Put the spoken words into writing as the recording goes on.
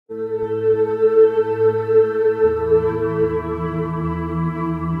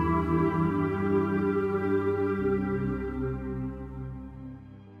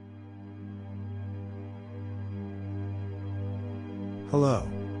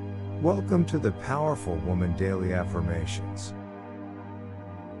Welcome to the Powerful Woman Daily Affirmations.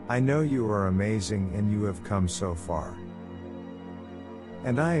 I know you are amazing and you have come so far.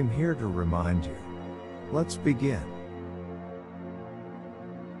 And I am here to remind you. Let's begin.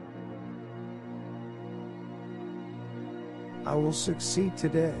 I will succeed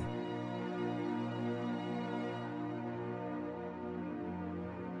today.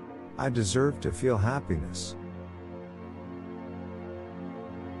 I deserve to feel happiness.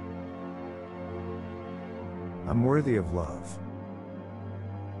 I'm worthy of love.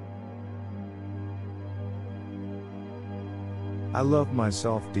 I love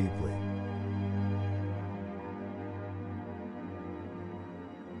myself deeply.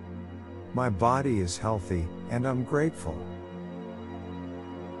 My body is healthy, and I'm grateful.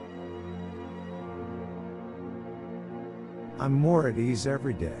 I'm more at ease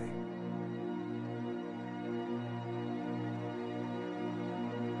every day.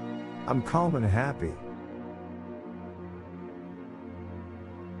 I'm calm and happy.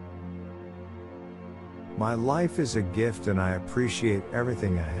 My life is a gift and I appreciate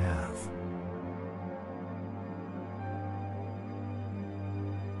everything I have.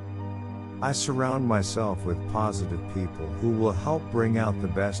 I surround myself with positive people who will help bring out the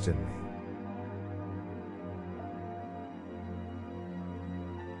best in me.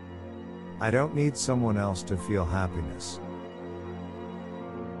 I don't need someone else to feel happiness.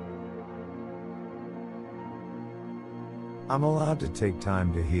 I'm allowed to take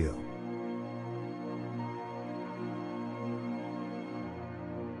time to heal.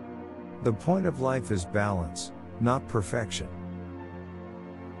 The point of life is balance, not perfection.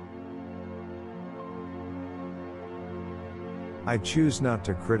 I choose not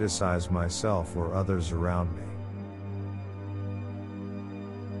to criticize myself or others around me.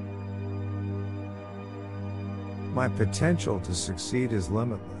 My potential to succeed is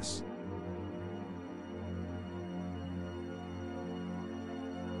limitless.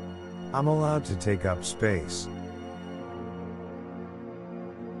 I'm allowed to take up space.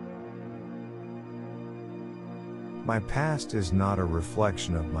 My past is not a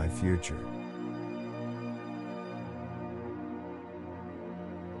reflection of my future.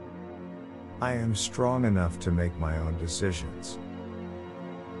 I am strong enough to make my own decisions.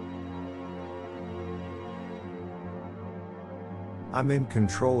 I'm in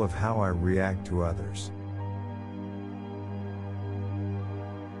control of how I react to others.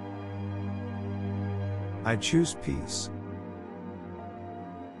 I choose peace.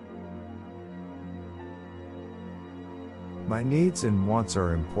 My needs and wants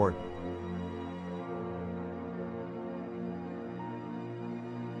are important.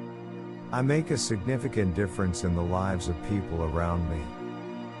 I make a significant difference in the lives of people around me.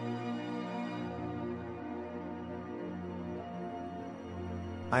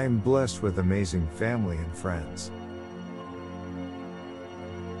 I am blessed with amazing family and friends.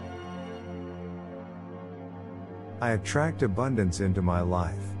 I attract abundance into my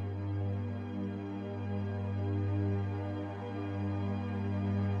life.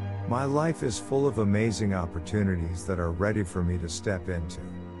 My life is full of amazing opportunities that are ready for me to step into.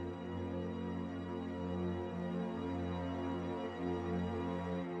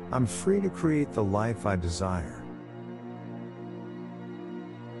 I'm free to create the life I desire.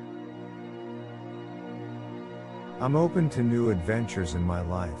 I'm open to new adventures in my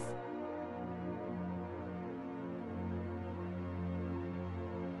life.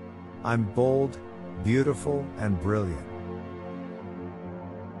 I'm bold, beautiful, and brilliant.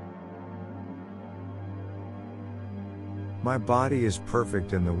 My body is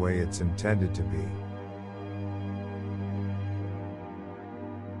perfect in the way it's intended to be.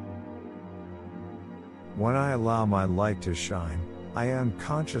 When I allow my light to shine, I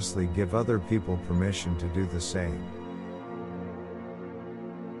unconsciously give other people permission to do the same.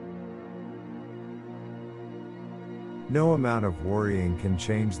 No amount of worrying can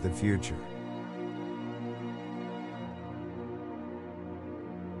change the future.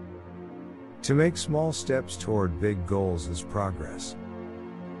 To make small steps toward big goals is progress.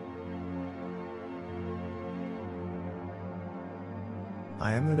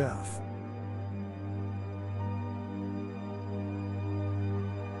 I am enough.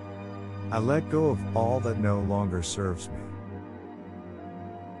 I let go of all that no longer serves me.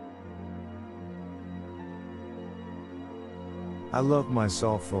 I love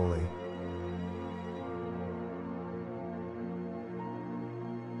myself fully.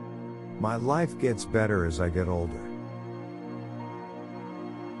 My life gets better as I get older.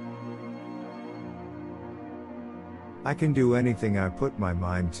 I can do anything I put my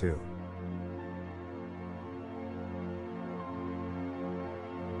mind to.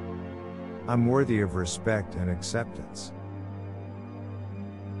 I'm worthy of respect and acceptance.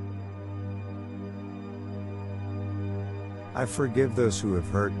 I forgive those who have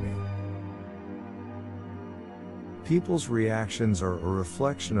hurt me. People's reactions are a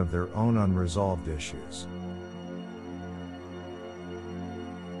reflection of their own unresolved issues.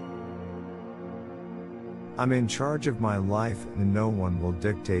 I'm in charge of my life and no one will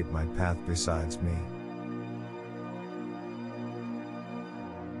dictate my path besides me.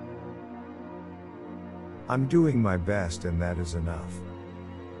 I'm doing my best and that is enough.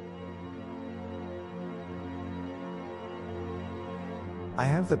 I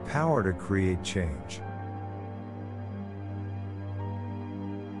have the power to create change.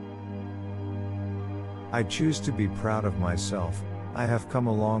 I choose to be proud of myself. I have come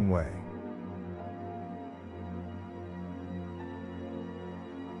a long way.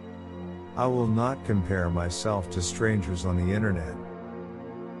 I will not compare myself to strangers on the internet.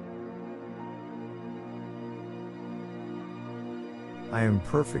 I am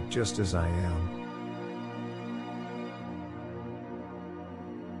perfect just as I am.